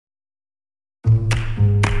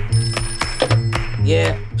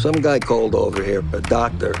Yeah. Some guy called over here, a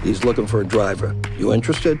doctor. He's looking for a driver. You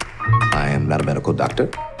interested? I am not a medical doctor.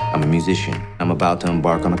 I'm a musician. I'm about to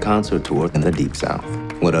embark on a concert tour in the Deep South.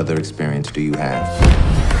 What other experience do you have?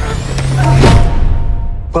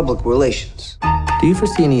 Public relations. Do you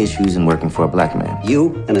foresee any issues in working for a black man?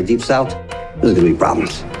 You in the Deep South, there's gonna be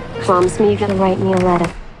problems. Promise me you're gonna write me a letter.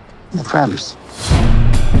 I promise.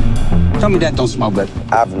 Tell me that don't smell good.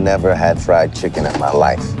 I've never had fried chicken in my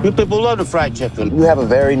life. You people love the fried chicken. You have a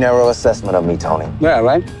very narrow assessment of me, Tony. Yeah,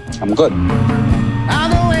 right? I'm good.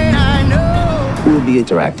 We will be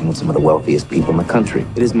interacting with some of the wealthiest people in the country.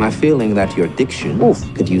 It is my feeling that your diction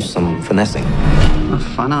could use some finessing.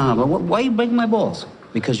 But why you break my balls?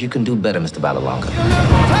 Because you can do better, Mr. Balalonga.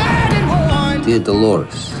 Dear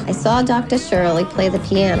Dolores. I saw Dr. Shirley play the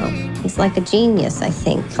piano. He's like a genius, I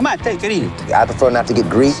think. Come on, take it easy. I prefer not to get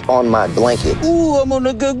grease on my blanket. Ooh, I'm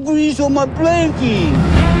gonna get grease on my blanket.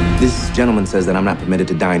 This gentleman says that I'm not permitted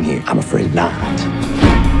to dine here. I'm afraid not.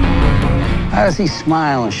 How does he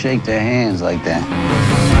smile and shake their hands like that?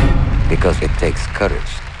 Because it takes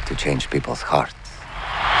courage to change people's hearts.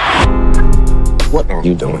 What are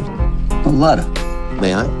you doing? A letter.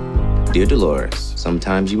 May I? Dear Dolores,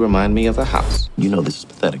 sometimes you remind me of a house. You know this is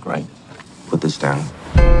pathetic, right? Put this down.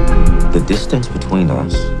 The distance between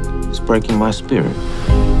us is breaking my spirit.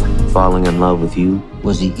 Falling in love with you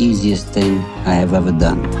Was the easiest thing I have ever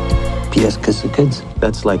done. P.S. Kiss the kids.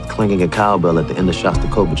 That's like clanging a cowbell at the end of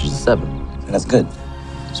Shostakovich's 7. That's good.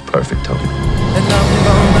 It's perfect, Tony.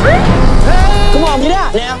 Come on, get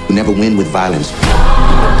out now. You never win with violence.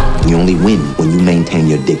 You only win when you maintain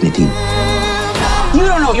your dignity. You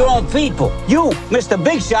don't know your own people. You, Mr.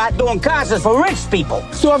 Big Shot, doing concerts for rich people.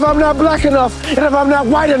 So if I'm not black enough, and if I'm not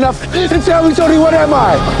white enough, then tell me, Tony, what am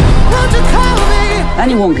I?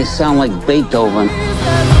 Anyone can sound like Beethoven.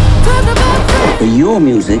 But your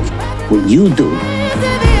music, what you do,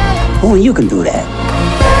 only you can do that.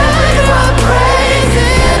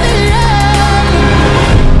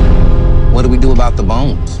 What do we do about the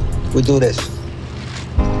bones? We do this.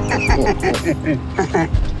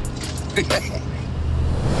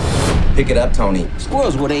 Pick it up, Tony.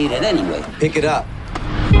 Squirrels would have ate it anyway. Pick it up.